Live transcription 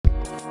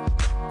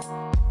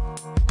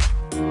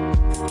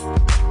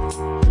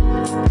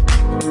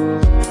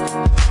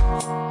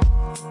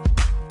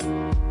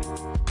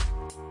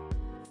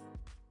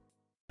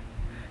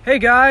Hey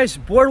guys,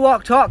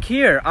 Boardwalk Talk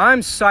here.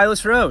 I'm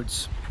Silas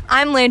Rhodes.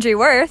 I'm Landry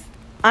Worth.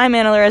 I'm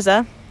Anna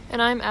Larissa.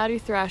 And I'm Addie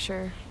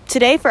Thrasher.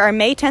 Today, for our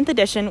May 10th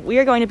edition, we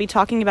are going to be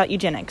talking about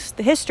eugenics,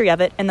 the history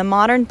of it, and the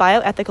modern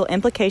bioethical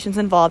implications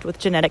involved with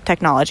genetic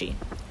technology.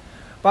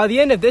 By the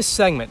end of this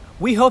segment,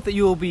 we hope that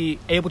you will be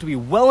able to be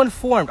well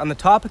informed on the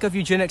topic of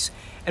eugenics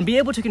and be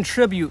able to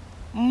contribute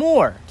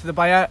more to the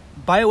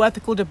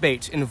bioethical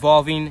debates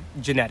involving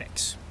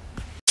genetics.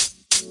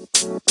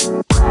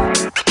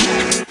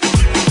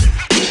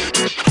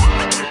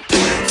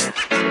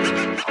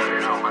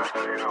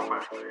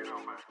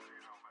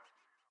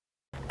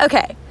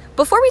 Okay,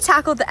 before we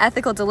tackle the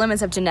ethical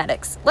dilemmas of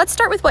genetics, let's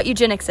start with what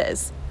eugenics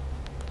is.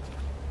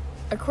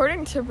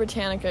 According to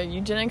Britannica,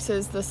 eugenics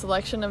is the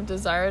selection of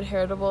desired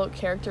heritable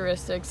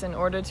characteristics in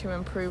order to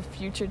improve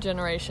future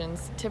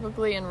generations,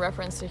 typically in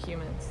reference to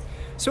humans.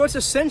 So it's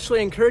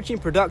essentially encouraging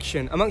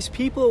production amongst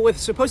people with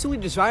supposedly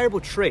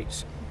desirable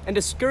traits and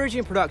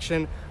discouraging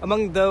production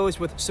among those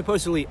with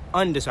supposedly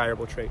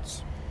undesirable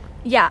traits.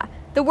 Yeah,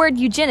 the word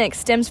eugenics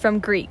stems from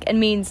Greek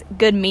and means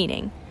good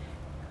meaning.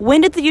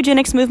 When did the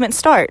eugenics movement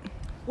start?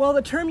 Well,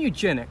 the term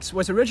eugenics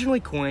was originally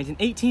coined in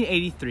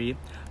 1883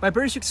 by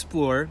British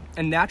explorer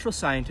and natural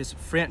scientist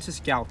Francis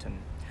Galton,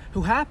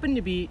 who happened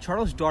to be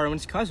Charles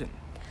Darwin's cousin.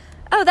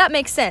 Oh, that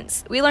makes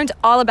sense. We learned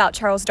all about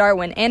Charles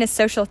Darwin and his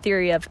social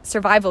theory of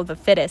survival of the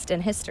fittest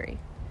in history.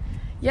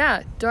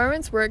 Yeah,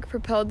 Darwin's work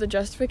propelled the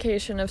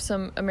justification of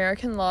some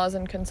American laws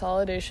and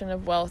consolidation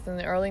of wealth in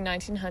the early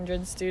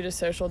 1900s due to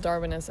social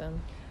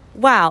Darwinism.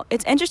 Wow,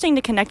 it's interesting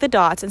to connect the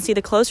dots and see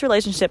the close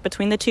relationship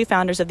between the two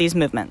founders of these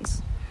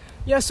movements.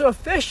 Yeah, so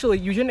officially,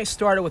 eugenics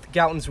started with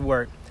Galton's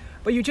work,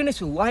 but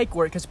eugenics-like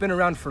work has been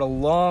around for a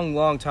long,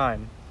 long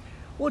time.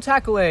 We'll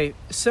tackle a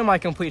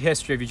semi-complete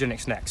history of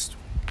eugenics next.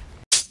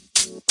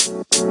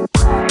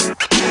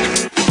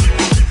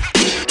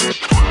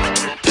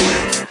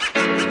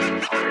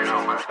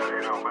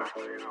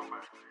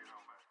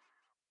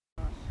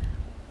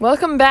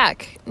 Welcome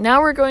back.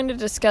 Now we're going to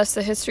discuss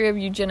the history of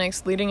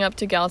eugenics leading up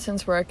to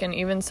Galton's work and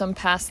even some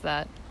past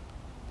that.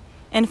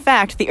 In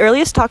fact, the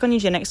earliest talk on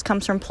eugenics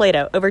comes from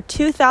Plato over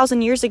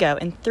 2,000 years ago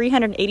in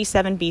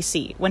 387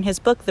 BC, when his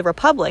book, The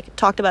Republic,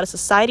 talked about a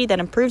society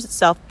that improves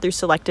itself through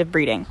selective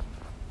breeding.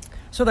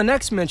 So the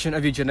next mention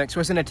of eugenics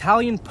was an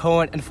Italian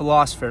poet and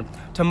philosopher,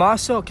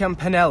 Tommaso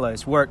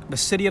Campanella's work, The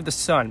City of the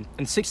Sun,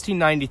 in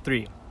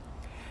 1693.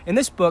 In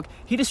this book,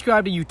 he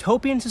described a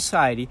utopian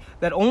society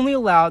that only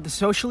allowed the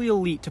socially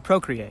elite to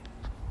procreate.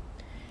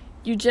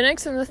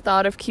 Eugenics and the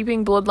thought of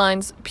keeping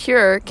bloodlines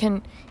pure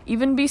can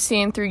even be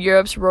seen through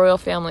Europe's royal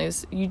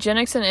families.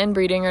 Eugenics and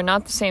inbreeding are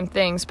not the same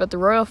things, but the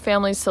royal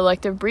family's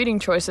selective breeding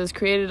choices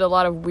created a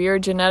lot of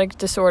weird genetic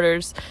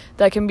disorders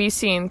that can be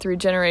seen through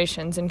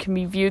generations and can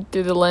be viewed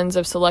through the lens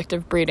of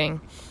selective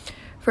breeding.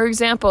 For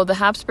example, the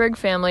Habsburg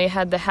family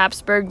had the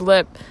Habsburg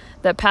lip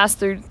that passed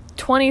through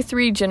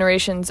 23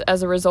 generations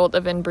as a result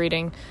of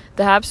inbreeding.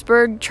 The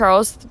Habsburg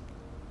Charles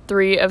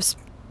II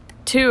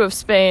of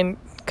Spain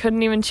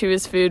couldn't even chew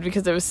his food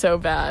because it was so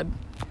bad.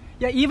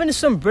 Yeah, even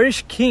some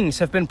British kings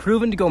have been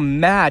proven to go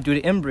mad due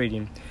to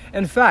inbreeding.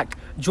 In fact,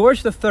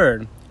 George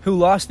III, who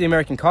lost the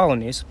American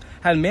colonies,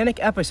 had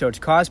manic episodes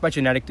caused by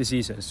genetic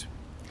diseases.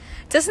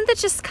 Doesn't that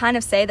just kind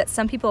of say that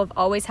some people have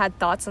always had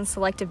thoughts on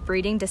selective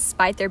breeding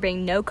despite there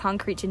being no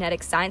concrete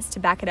genetic science to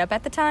back it up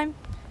at the time?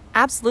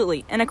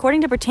 Absolutely, and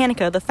according to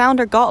Britannica, the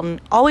founder Galton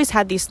always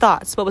had these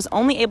thoughts, but was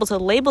only able to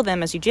label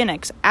them as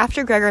eugenics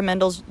after Gregor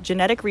Mendel's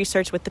genetic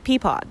research with the pea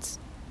pods.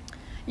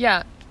 Yeah,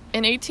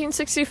 in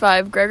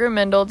 1865, Gregor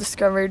Mendel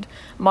discovered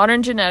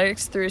modern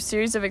genetics through a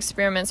series of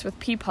experiments with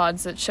pea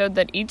pods that showed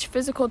that each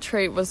physical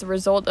trait was the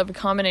result of a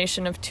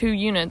combination of two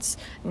units,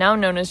 now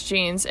known as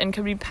genes, and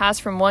could be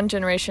passed from one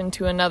generation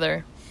to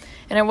another.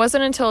 And it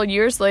wasn't until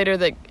years later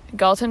that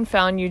Galton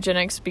found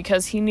eugenics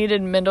because he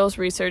needed Mendel's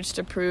research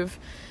to prove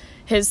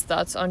his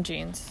thoughts on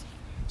genes.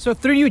 So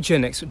through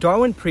eugenics,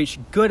 Darwin preached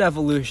good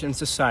evolution in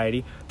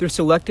society through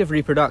selective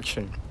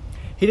reproduction.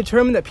 He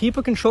determined that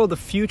people control the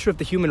future of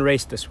the human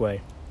race this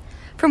way.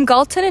 From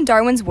Galton and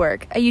Darwin's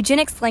work, a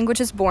eugenics language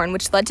was born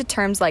which led to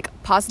terms like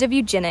positive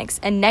eugenics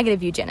and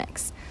negative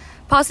eugenics.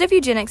 Positive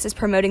eugenics is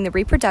promoting the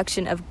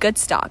reproduction of good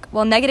stock,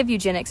 while negative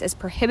eugenics is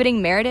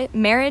prohibiting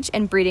marriage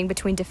and breeding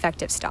between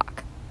defective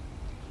stock.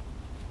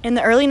 In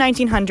the early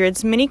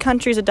 1900s, many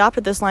countries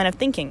adopted this line of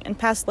thinking and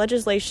passed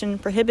legislation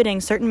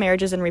prohibiting certain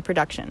marriages and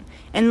reproduction.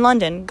 In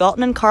London,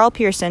 Galton and Karl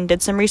Pearson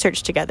did some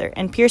research together,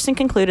 and Pearson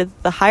concluded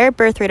that the higher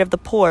birth rate of the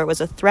poor was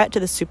a threat to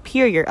the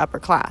superior upper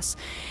class.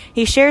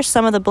 He shares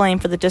some of the blame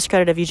for the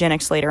discredit of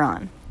eugenics later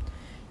on.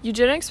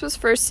 Eugenics was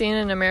first seen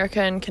in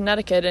America and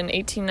Connecticut in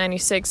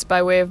 1896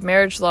 by way of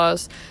marriage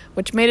laws,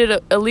 which made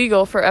it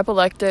illegal for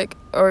epileptic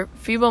or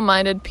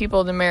feeble-minded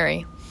people to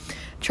marry.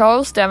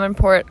 Charles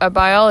Davenport, a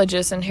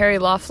biologist, and Harry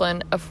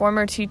Laughlin, a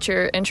former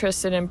teacher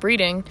interested in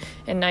breeding,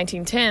 in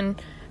 1910,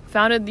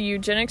 founded the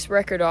Eugenics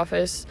Record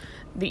Office,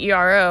 the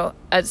ERO,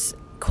 at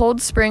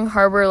Cold Spring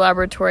Harbor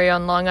Laboratory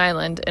on Long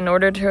Island in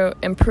order to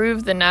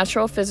improve the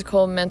natural,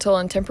 physical, mental,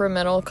 and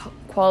temperamental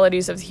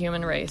qualities of the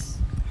human race.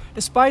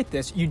 Despite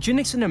this,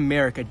 eugenics in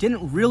America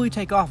didn't really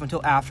take off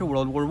until after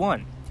World War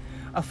I.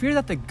 A fear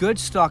that the good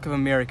stock of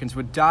Americans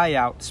would die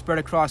out spread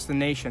across the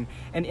nation,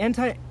 and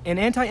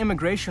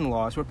anti-immigration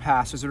laws were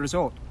passed as a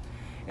result.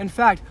 In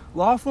fact,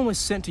 Laughlin was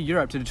sent to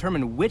Europe to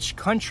determine which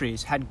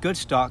countries had good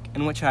stock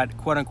and which had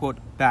quote-unquote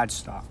bad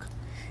stock.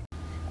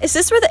 Is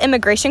this where the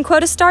immigration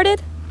quota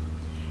started?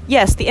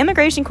 Yes, the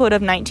immigration quota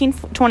of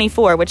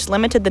 1924, which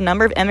limited the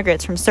number of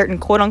immigrants from certain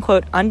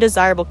quote-unquote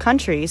undesirable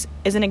countries,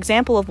 is an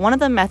example of one of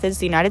the methods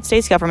the United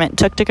States government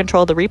took to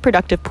control the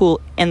reproductive pool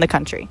in the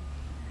country.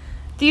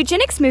 The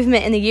eugenics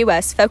movement in the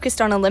U.S. focused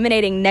on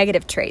eliminating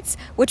negative traits,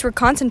 which were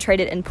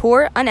concentrated in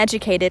poor,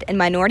 uneducated, and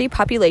minority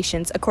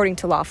populations, according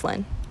to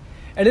Laughlin.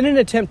 And in an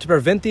attempt to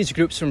prevent these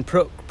groups from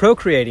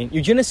procreating,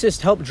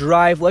 eugenicists helped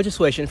drive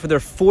legislation for their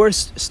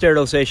forced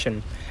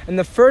sterilization. And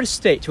the first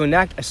state to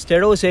enact a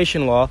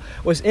sterilization law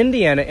was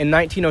Indiana in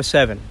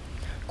 1907,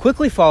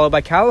 quickly followed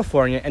by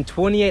California and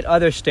 28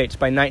 other states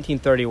by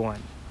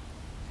 1931.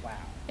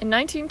 In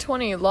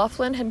 1920,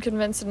 Laughlin had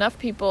convinced enough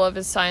people of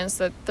his science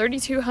that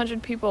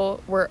 3,200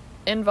 people were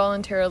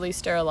involuntarily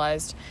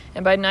sterilized,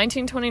 and by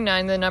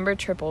 1929 the number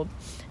tripled,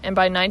 and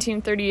by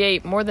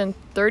 1938 more than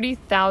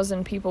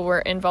 30,000 people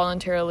were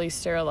involuntarily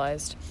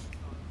sterilized.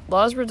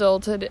 Laws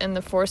resulted in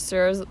the forced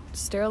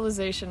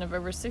sterilization of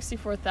over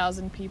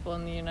 64,000 people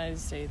in the United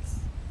States.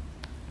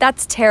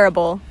 That's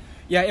terrible.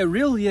 Yeah, it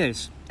really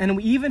is. And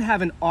we even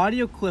have an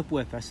audio clip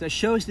with us that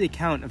shows the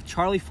account of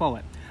Charlie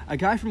Follett, a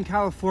guy from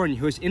California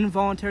who was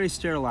involuntarily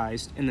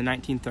sterilized in the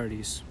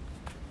 1930s.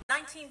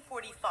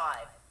 1945,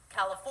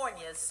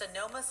 California's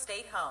Sonoma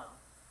State home.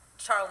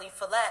 Charlie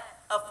Follett,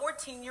 a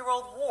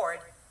 14-year-old ward,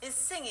 is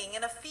singing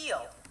in a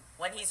field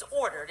when he's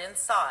ordered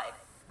inside.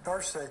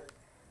 First, they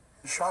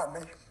shot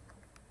me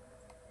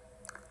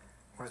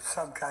with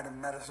some kind of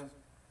medicine.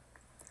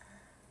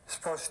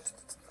 Supposed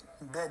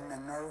to deaden the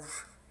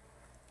nerves.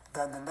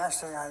 Then the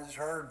next thing I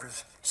heard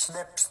was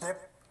snip,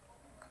 snip,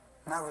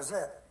 and that was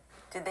it.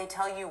 Did they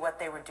tell you what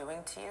they were doing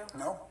to you?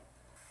 No.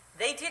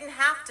 They didn't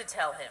have to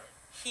tell him.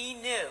 He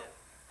knew.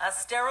 A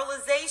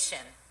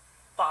sterilization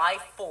by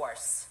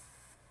force.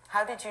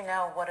 How did you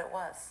know what it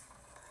was?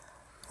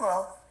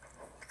 Well,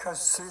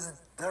 because, see,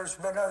 there's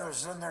been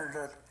others in there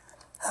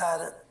that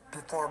had it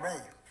before me.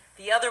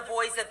 The other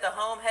boys at the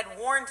home had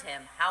warned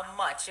him how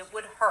much it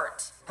would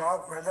hurt.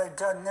 But when they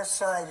done this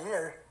side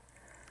here,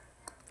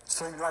 it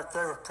seemed like they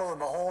were pulling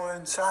the whole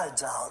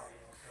insides out.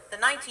 The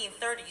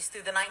 1930s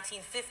through the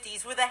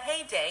 1950s were the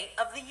heyday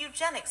of the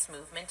eugenics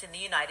movement in the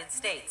United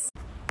States.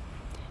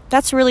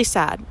 That's really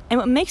sad, and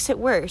what makes it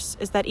worse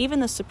is that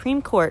even the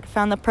Supreme Court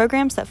found the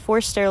programs that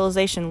forced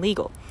sterilization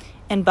legal.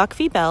 In Buck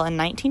v. Bell in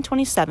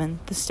 1927,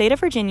 the state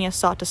of Virginia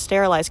sought to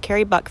sterilize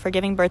Carrie Buck for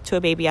giving birth to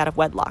a baby out of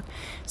wedlock.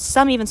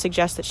 Some even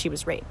suggest that she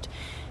was raped.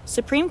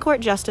 Supreme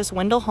Court Justice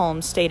Wendell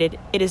Holmes stated,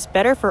 "It is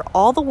better for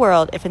all the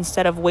world if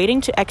instead of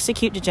waiting to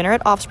execute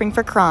degenerate offspring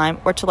for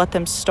crime or to let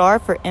them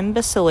starve for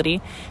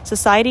imbecility,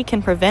 society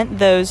can prevent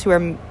those who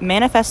are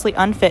manifestly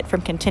unfit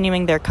from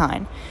continuing their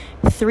kind.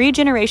 3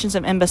 generations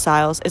of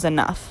imbeciles is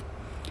enough."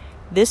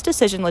 This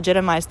decision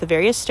legitimized the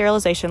various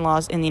sterilization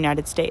laws in the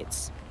United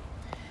States.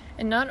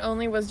 And not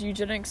only was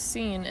eugenics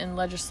seen in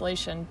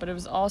legislation, but it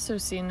was also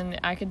seen in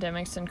the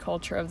academics and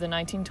culture of the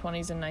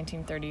 1920s and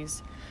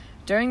 1930s.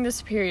 During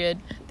this period,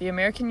 the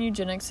American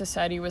Eugenics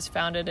Society was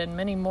founded and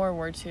many more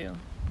were too.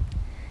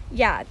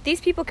 Yeah,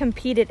 these people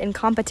competed in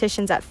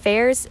competitions at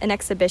fairs and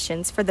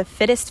exhibitions for the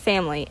fittest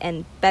family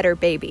and better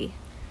baby.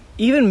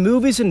 Even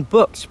movies and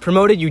books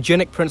promoted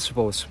eugenic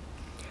principles.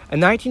 A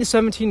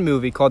 1917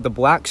 movie called The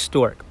Black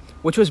Stork,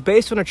 which was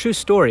based on a true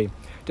story,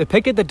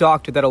 depicted the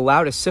doctor that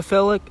allowed a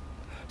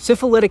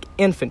syphilitic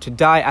infant to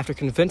die after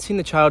convincing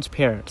the child's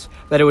parents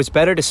that it was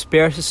better to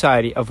spare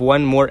society of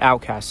one more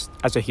outcast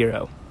as a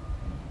hero.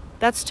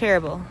 That's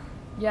terrible.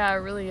 Yeah, it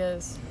really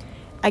is.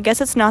 I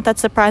guess it's not that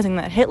surprising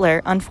that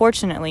Hitler,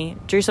 unfortunately,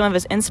 drew some of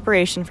his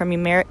inspiration from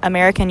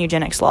American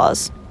eugenics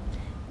laws.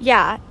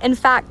 Yeah, in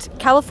fact,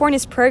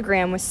 California's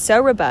program was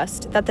so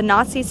robust that the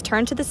Nazis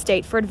turned to the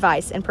state for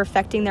advice in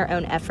perfecting their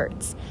own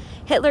efforts.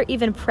 Hitler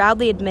even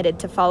proudly admitted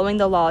to following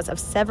the laws of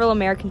several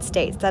American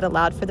states that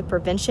allowed for the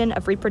prevention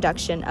of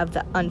reproduction of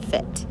the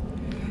unfit.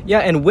 Yeah,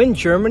 and when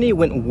Germany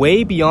went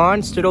way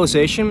beyond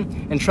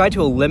sterilization and tried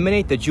to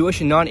eliminate the Jewish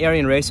and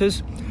non-Aryan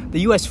races,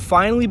 the U.S.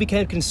 finally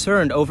became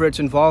concerned over its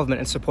involvement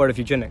in support of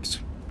eugenics.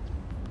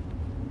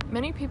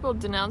 Many people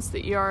denounced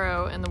the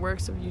ERO and the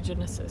works of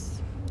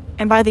eugenicists.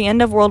 And by the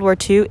end of World War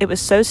II, it was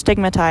so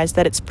stigmatized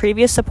that its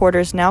previous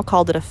supporters now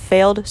called it a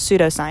failed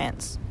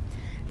pseudoscience.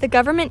 The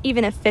government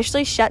even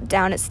officially shut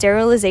down its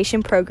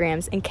sterilization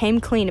programs and came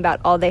clean about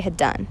all they had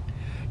done.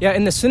 Yeah,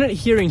 in the Senate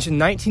hearings in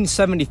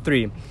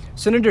 1973,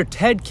 Senator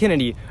Ted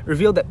Kennedy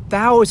revealed that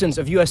thousands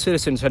of U.S.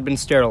 citizens had been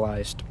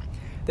sterilized.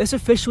 This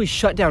officially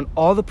shut down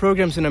all the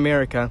programs in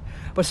America,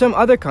 but some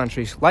other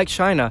countries, like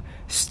China,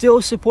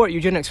 still support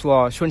eugenics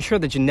laws to ensure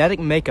the genetic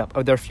makeup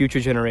of their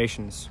future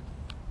generations.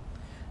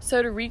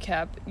 So to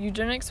recap,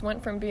 eugenics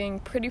went from being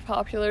pretty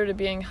popular to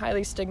being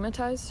highly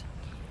stigmatized?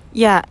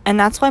 Yeah, and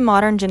that's why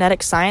modern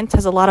genetic science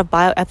has a lot of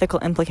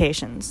bioethical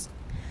implications.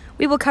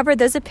 We will cover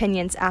those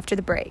opinions after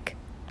the break.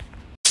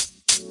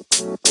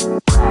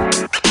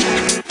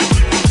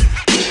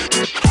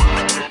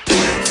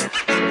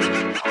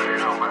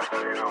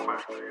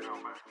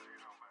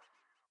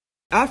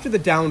 After the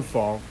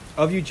downfall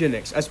of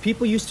eugenics, as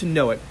people used to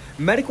know it,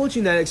 medical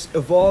genetics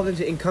evolved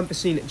into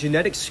encompassing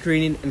genetic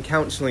screening and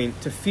counseling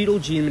to fetal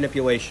gene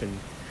manipulation.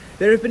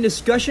 There have been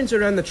discussions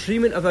around the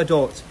treatment of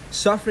adults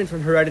suffering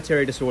from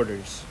hereditary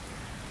disorders.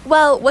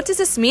 Well, what does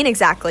this mean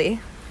exactly?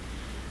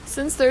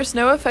 Since there's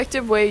no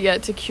effective way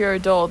yet to cure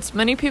adults,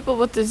 many people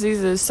with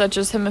diseases such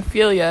as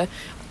hemophilia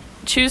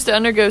choose to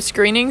undergo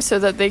screening so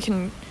that they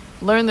can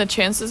learn the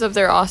chances of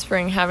their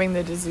offspring having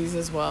the disease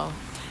as well.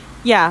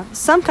 Yeah,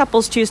 some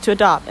couples choose to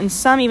adopt, and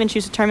some even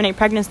choose to terminate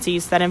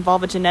pregnancies that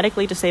involve a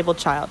genetically disabled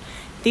child.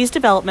 These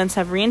developments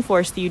have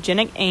reinforced the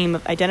eugenic aim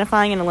of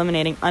identifying and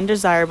eliminating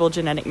undesirable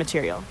genetic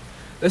material.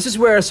 This is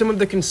where some of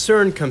the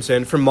concern comes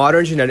in for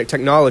modern genetic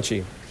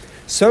technology.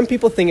 Some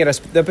people think it has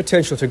the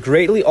potential to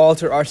greatly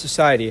alter our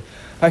society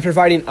by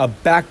providing a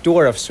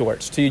backdoor of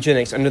sorts to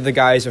eugenics under the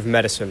guise of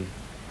medicine.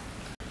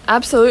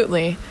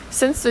 Absolutely.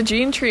 Since the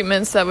gene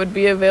treatments that would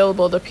be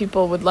available to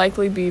people would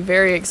likely be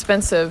very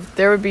expensive,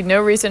 there would be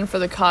no reason for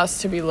the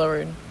cost to be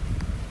lowered.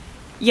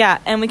 Yeah,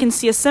 and we can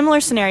see a similar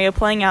scenario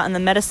playing out in the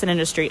medicine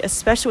industry,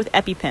 especially with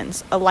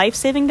EpiPens, a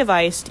life-saving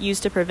device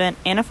used to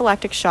prevent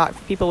anaphylactic shock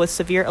for people with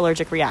severe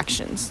allergic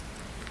reactions.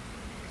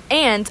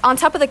 And on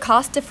top of the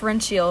cost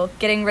differential,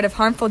 getting rid of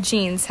harmful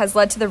genes has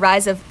led to the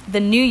rise of the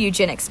new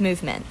eugenics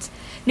movement.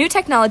 New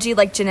technology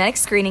like genetic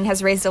screening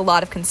has raised a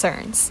lot of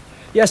concerns.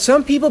 Yeah,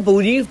 some people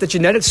believe that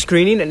genetic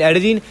screening and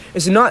editing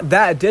is not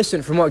that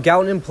distant from what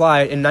Galton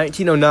implied in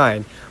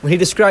 1909 when he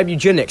described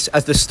eugenics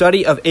as the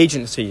study of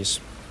agencies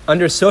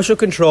under social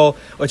control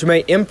which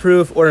may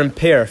improve or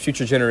impair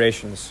future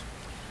generations.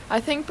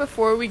 I think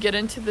before we get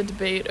into the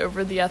debate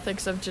over the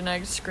ethics of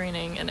genetic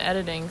screening and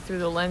editing through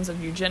the lens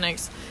of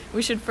eugenics,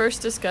 we should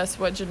first discuss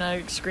what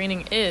genetic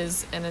screening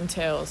is and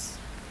entails.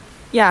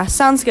 Yeah,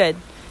 sounds good.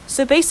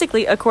 So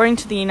basically, according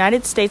to the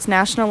United States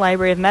National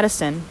Library of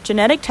Medicine,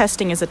 genetic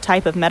testing is a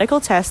type of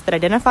medical test that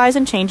identifies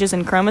and changes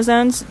in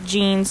chromosomes,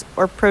 genes,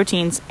 or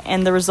proteins,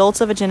 and the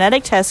results of a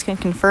genetic test can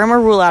confirm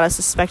or rule out a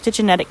suspected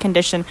genetic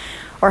condition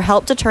or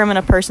help determine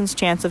a person's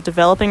chance of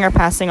developing or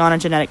passing on a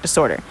genetic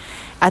disorder.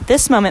 At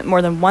this moment,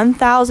 more than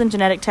 1,000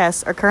 genetic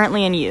tests are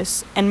currently in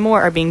use, and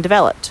more are being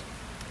developed.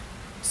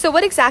 So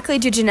what exactly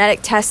do genetic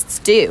tests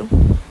do?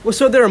 Well,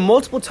 so there are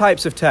multiple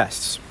types of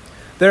tests.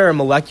 There are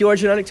molecular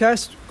genetic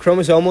tests,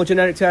 chromosomal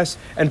genetic tests,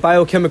 and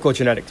biochemical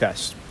genetic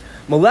tests.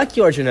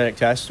 Molecular genetic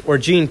tests, or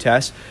gene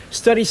tests,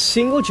 study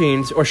single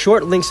genes or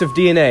short links of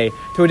DNA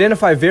to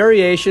identify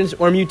variations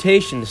or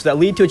mutations that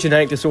lead to a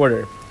genetic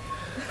disorder.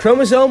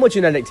 Chromosomal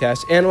genetic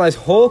tests analyze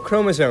whole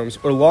chromosomes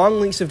or long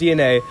links of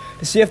DNA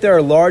to see if there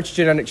are large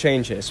genetic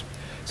changes,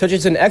 such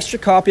as an extra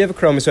copy of a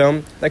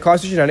chromosome that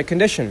causes a genetic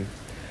condition.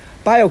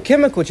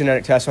 Biochemical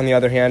genetic tests, on the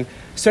other hand,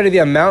 study the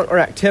amount or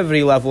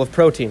activity level of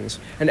proteins,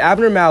 and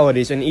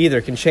abnormalities in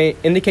either can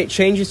indicate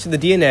changes to the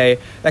DNA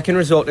that can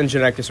result in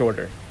genetic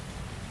disorder.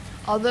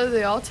 Although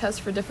they all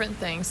test for different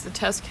things, the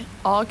tests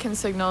all can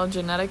signal a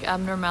genetic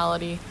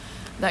abnormality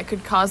that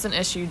could cause an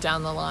issue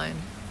down the line.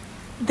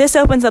 This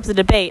opens up the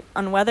debate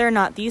on whether or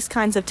not these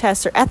kinds of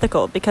tests are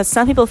ethical, because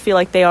some people feel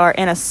like they are,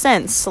 in a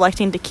sense,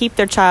 selecting to keep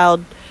their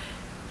child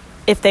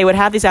if they would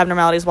have these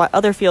abnormalities, while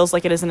others feels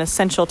like it is an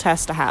essential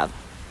test to have.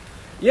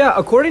 Yeah,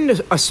 according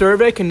to a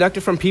survey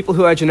conducted from people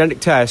who had genetic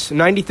tests,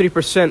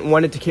 93%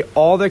 wanted to keep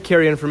all their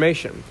carrier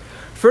information.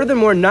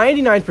 Furthermore,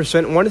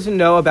 99% wanted to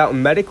know about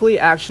medically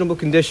actionable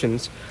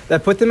conditions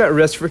that put them at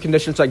risk for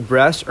conditions like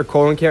breast or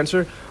colon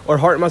cancer or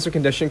heart muscle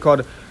condition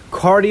called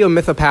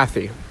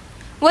cardiomyopathy.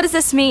 What does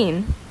this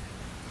mean?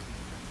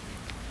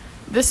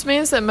 This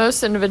means that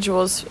most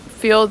individuals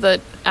feel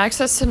that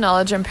access to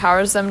knowledge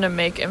empowers them to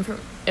make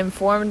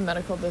informed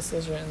medical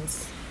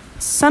decisions.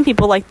 Some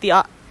people like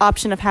the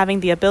option of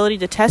having the ability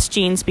to test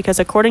genes because,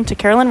 according to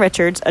Carolyn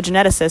Richards, a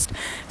geneticist,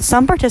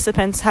 some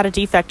participants had a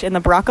defect in the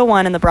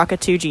BRCA1 and the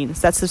BRCA2 genes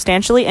that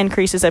substantially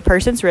increases a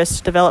person's risk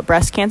to develop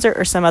breast cancer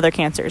or some other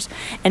cancers.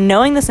 And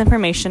knowing this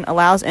information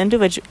allows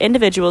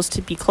individuals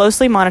to be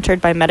closely monitored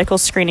by medical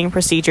screening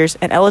procedures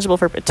and eligible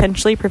for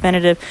potentially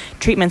preventative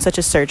treatments such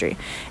as surgery.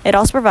 It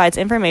also provides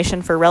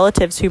information for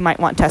relatives who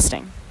might want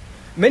testing.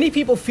 Many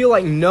people feel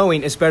like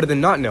knowing is better than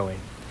not knowing.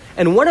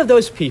 And one of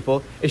those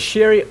people is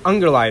Sherry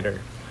Ungerleider,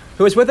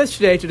 who is with us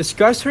today to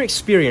discuss her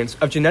experience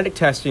of genetic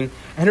testing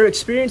and her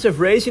experience of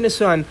raising a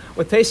son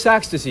with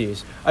Tay-Sachs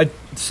disease, a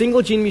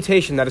single gene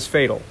mutation that is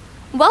fatal.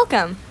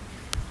 Welcome.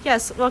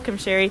 Yes, welcome,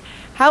 Sherry.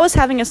 How is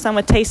having a son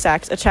with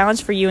Tay-Sachs a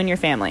challenge for you and your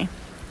family?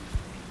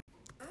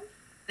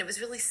 It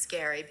was really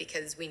scary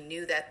because we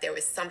knew that there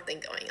was something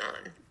going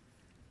on.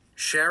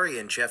 Sherry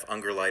and Jeff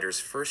Ungerleider's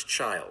first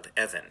child,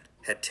 Evan,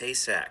 had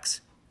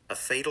Tay-Sachs, a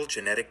fatal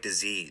genetic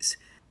disease.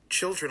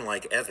 Children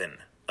like Evan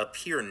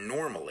appear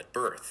normal at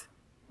birth,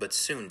 but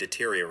soon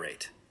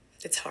deteriorate.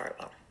 It's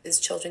horrible. His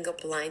children go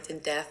blind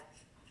and deaf.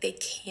 They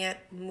can't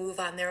move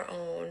on their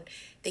own.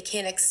 They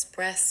can't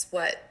express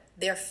what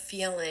they're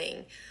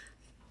feeling.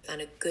 On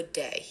a good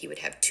day, he would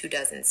have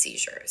 24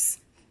 seizures.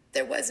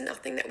 There was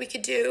nothing that we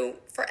could do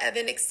for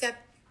Evan except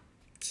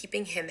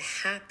keeping him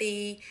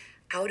happy,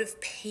 out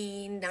of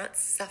pain, not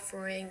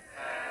suffering.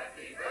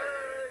 Happy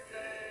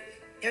birthday.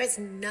 There is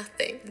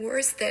nothing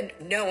worse than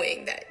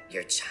knowing that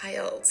your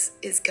child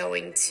is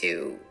going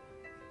to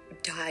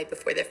die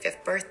before their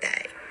 5th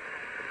birthday.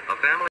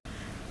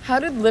 How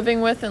did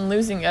living with and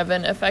losing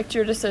Evan affect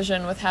your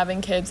decision with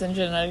having kids and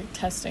genetic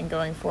testing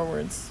going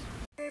forwards?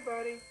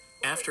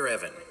 After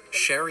Evan,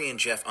 Sherry and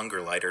Jeff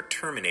Ungerleider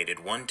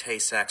terminated one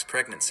Tay-Sachs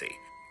pregnancy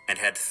and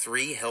had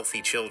 3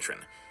 healthy children.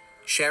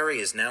 Sherry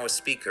is now a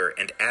speaker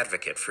and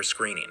advocate for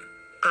screening.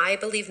 I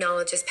believe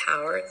knowledge is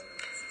power.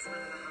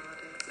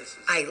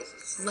 I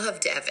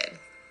loved Evan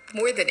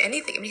more than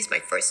anything. I mean, he's my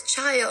first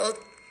child.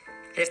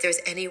 And if there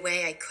was any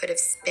way I could have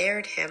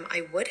spared him,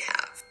 I would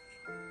have.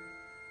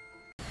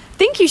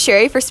 Thank you,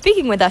 Sherry, for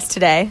speaking with us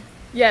today.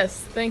 Yes,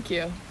 thank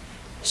you.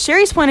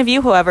 Sherry's point of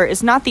view, however,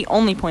 is not the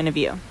only point of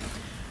view.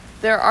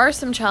 There are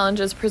some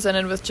challenges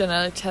presented with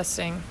genetic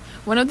testing.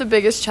 One of the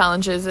biggest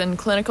challenges in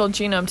clinical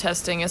genome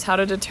testing is how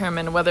to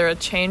determine whether a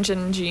change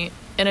in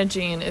a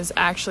gene is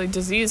actually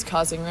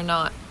disease-causing or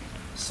not.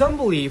 Some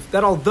believe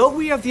that although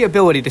we have the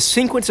ability to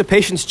sequence a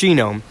patient's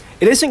genome,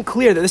 it isn't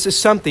clear that this is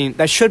something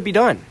that should be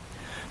done.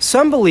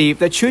 Some believe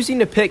that choosing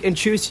to pick and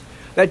choose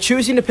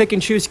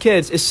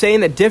kids is saying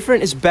that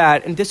different is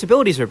bad and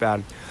disabilities are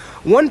bad.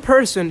 One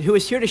person who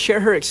is here to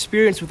share her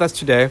experience with us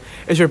today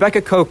is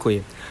Rebecca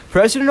Coakley,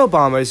 President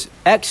Obama's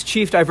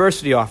ex-chief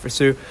diversity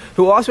officer,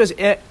 who also has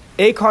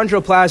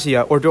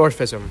achondroplasia or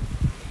dwarfism.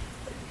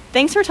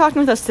 Thanks for talking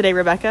with us today,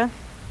 Rebecca.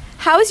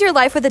 How is your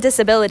life with a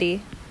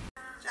disability?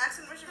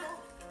 Jackson, where's your goal?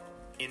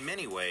 In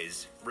many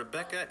ways,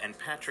 Rebecca and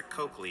Patrick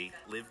Coakley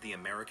live the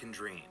American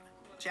dream.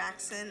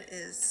 Jackson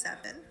is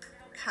 7,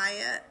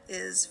 Kaya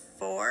is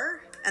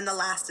 4, and the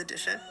last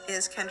addition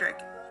is Kendrick.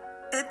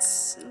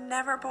 It's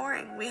never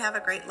boring. We have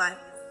a great life.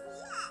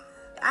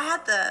 I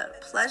had the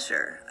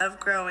pleasure of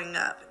growing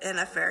up in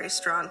a very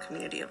strong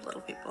community of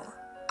little people.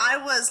 I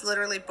was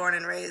literally born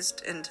and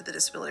raised into the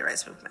disability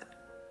rights movement.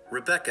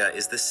 Rebecca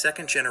is the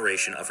 2nd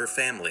generation of her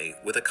family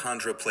with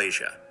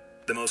achondroplasia,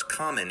 the most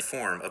common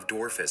form of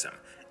dwarfism,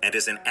 and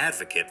is an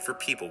advocate for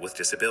people with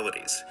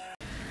disabilities.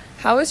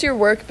 How has your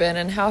work been,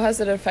 and how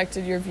has it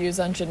affected your views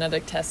on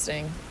genetic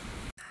testing?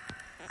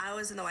 I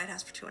was in the White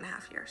House for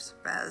 2.5 years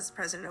as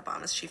President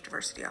Obama's chief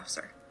diversity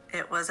officer.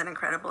 It was an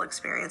incredible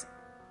experience.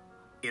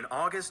 In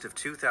August of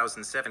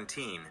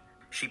 2017,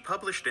 she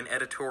published an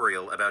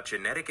editorial about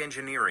genetic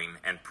engineering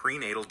and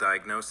prenatal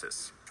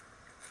diagnosis.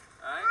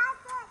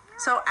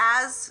 So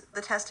as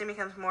the testing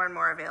becomes more and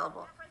more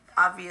available,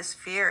 obvious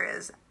fear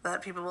is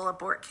that people will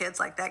abort kids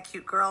like that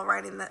cute girl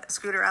riding the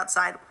scooter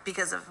outside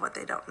because of what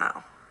they don't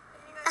know.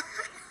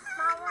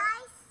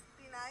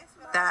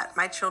 That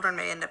my children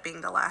may end up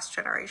being the last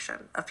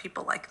generation of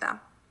people like them.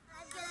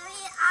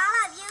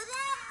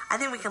 I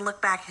think we can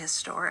look back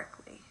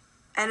historically,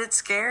 and it's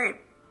scary.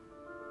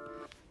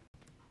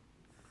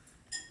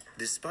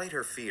 Despite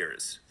her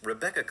fears,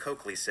 Rebecca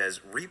Coakley says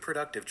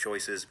reproductive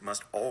choices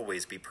must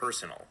always be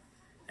personal,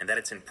 and that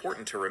it's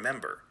important to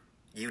remember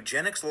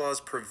eugenics laws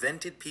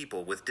prevented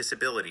people with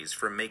disabilities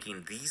from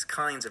making these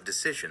kinds of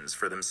decisions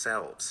for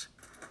themselves.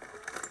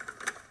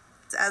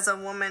 As a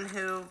woman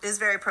who is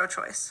very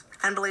pro-choice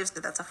and believes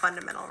that that's a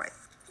fundamental right,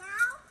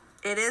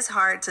 it is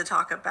hard to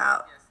talk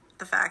about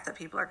the fact that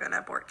people are going to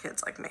abort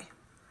kids like me.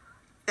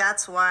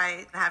 That's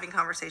why having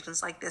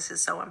conversations like this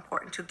is so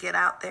important, to get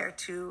out there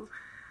to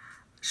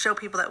show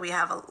people that we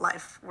have a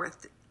life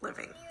worth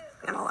living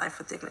and a life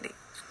with dignity.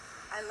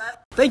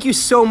 Thank you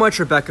so much,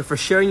 Rebecca, for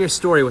sharing your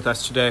story with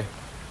us today.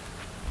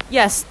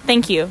 Yes,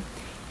 thank you.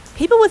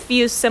 People with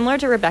views similar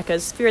to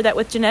Rebecca's fear that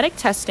with genetic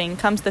testing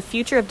comes the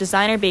future of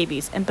designer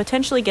babies and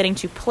potentially getting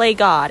to play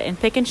God and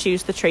pick and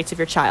choose the traits of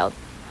your child.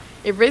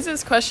 It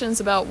raises questions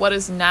about what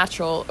is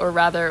natural, or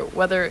rather,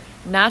 whether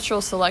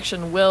natural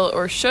selection will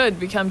or should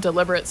become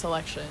deliberate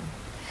selection.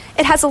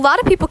 It has a lot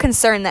of people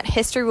concerned that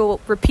history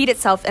will repeat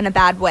itself in a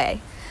bad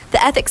way.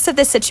 The ethics of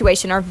this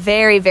situation are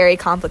very, very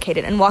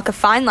complicated and walk a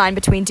fine line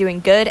between doing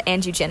good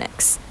and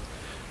eugenics.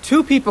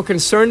 2 people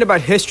concerned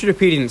about history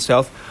repeating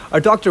itself are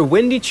Dr.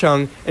 Wendy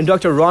Chung and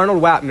Dr.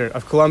 Ronald Wapner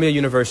of Columbia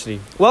University.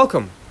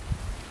 Welcome.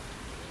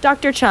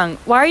 Dr. Chung,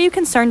 why are you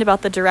concerned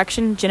about the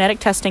direction genetic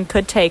testing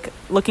could take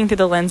looking through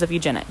the lens of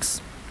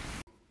eugenics?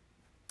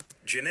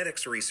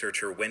 Genetics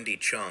researcher Wendy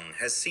Chung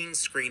has seen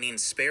screening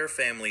spare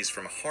families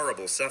from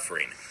horrible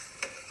suffering.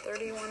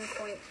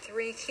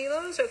 31.3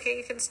 kilos. Okay,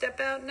 you can step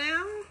out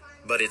now.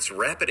 But its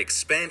rapid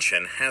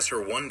expansion has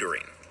her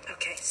wondering.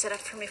 Okay, sit up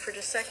for me for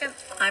just a second.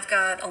 I've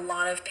got a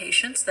lot of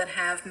patients that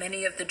have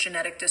many of the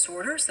genetic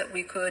disorders that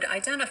we could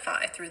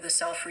identify through the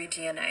cell-free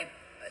DNA.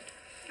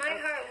 My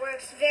heart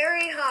works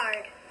very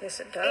hard. Yes,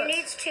 it does. It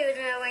needs to,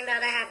 knowing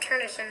that I have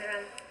Turner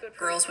syndrome.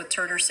 Girls with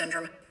Turner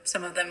syndrome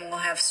Some of them will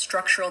have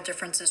structural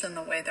differences in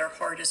the way their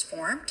heart is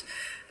formed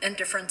and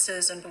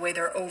differences in the way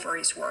their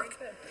ovaries work.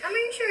 I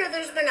mean, sure,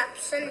 there's been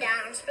ups and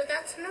downs, but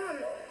that's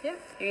normal. Yeah.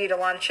 You eat a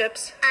lot of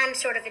chips? I'm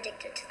sort of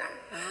addicted to them.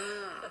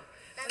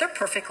 They're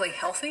perfectly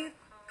healthy.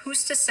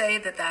 Who's to say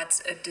that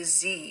that's a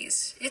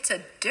disease? It's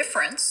a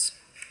difference,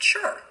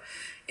 sure.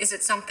 Is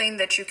it something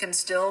that you can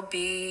still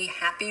be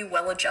happy,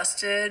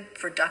 well-adjusted,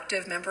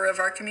 productive member of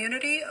our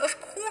community? Of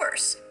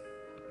course.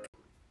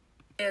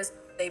 Is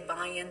they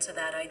buy into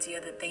that idea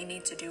that they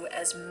need to do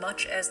as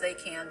much as they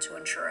can to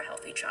ensure a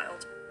healthy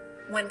child.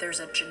 When there's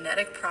a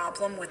genetic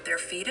problem with their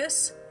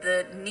fetus,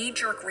 the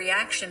knee-jerk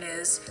reaction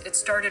is, it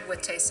started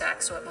with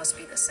Tay-Sachs, so it must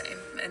be the same.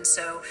 And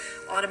so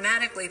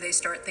automatically they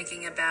start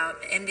thinking about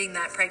ending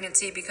that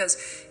pregnancy because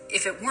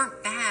if it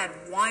weren't bad,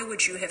 why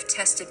would you have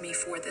tested me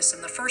for this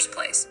in the first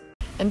place?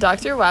 And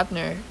Dr.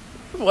 Wapner,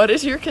 what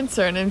is your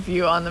concern and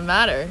view on the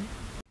matter?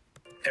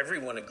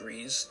 Everyone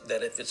agrees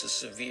that if it's a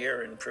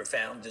severe and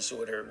profound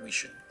disorder, we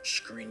should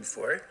screen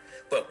for it.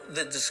 But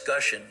the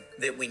discussion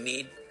that we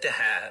need to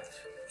have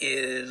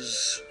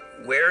is,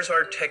 where's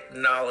our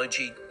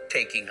technology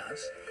taking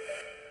us?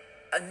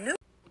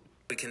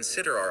 We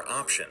consider our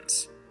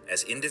options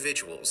as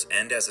individuals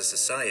and as a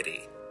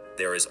society.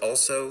 There is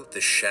also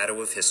the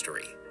shadow of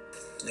history.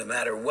 No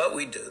matter what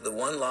we do, the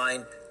one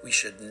line we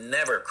should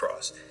never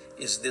cross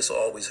is this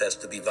always has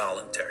to be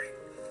voluntary.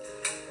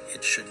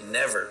 It should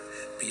never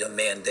be a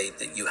mandate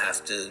that you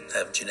have to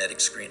have genetic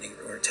screening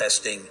or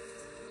testing.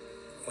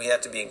 We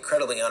have to be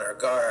incredibly on our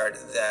guard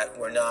that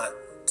we're not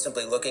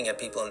simply looking at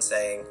people and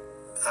saying,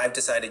 I've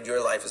decided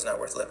your life is not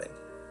worth living.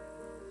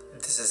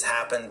 This has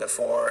happened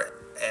before,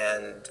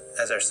 and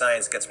as our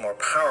science gets more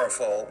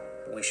powerful,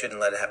 we shouldn't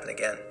let it happen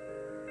again.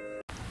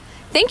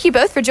 Thank you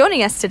both for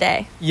joining us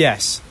today.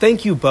 Yes,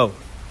 thank you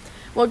both.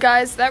 Well,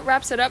 guys, that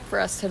wraps it up for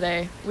us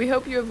today. We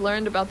hope you have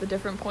learned about the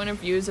different point of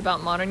views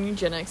about modern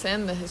eugenics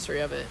and the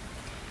history of it.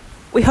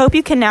 We hope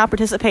you can now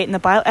participate in the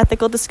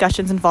bioethical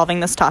discussions involving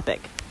this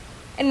topic.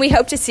 And we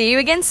hope to see you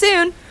again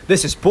soon.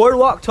 This is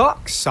Boardwalk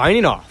Talk,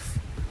 signing off.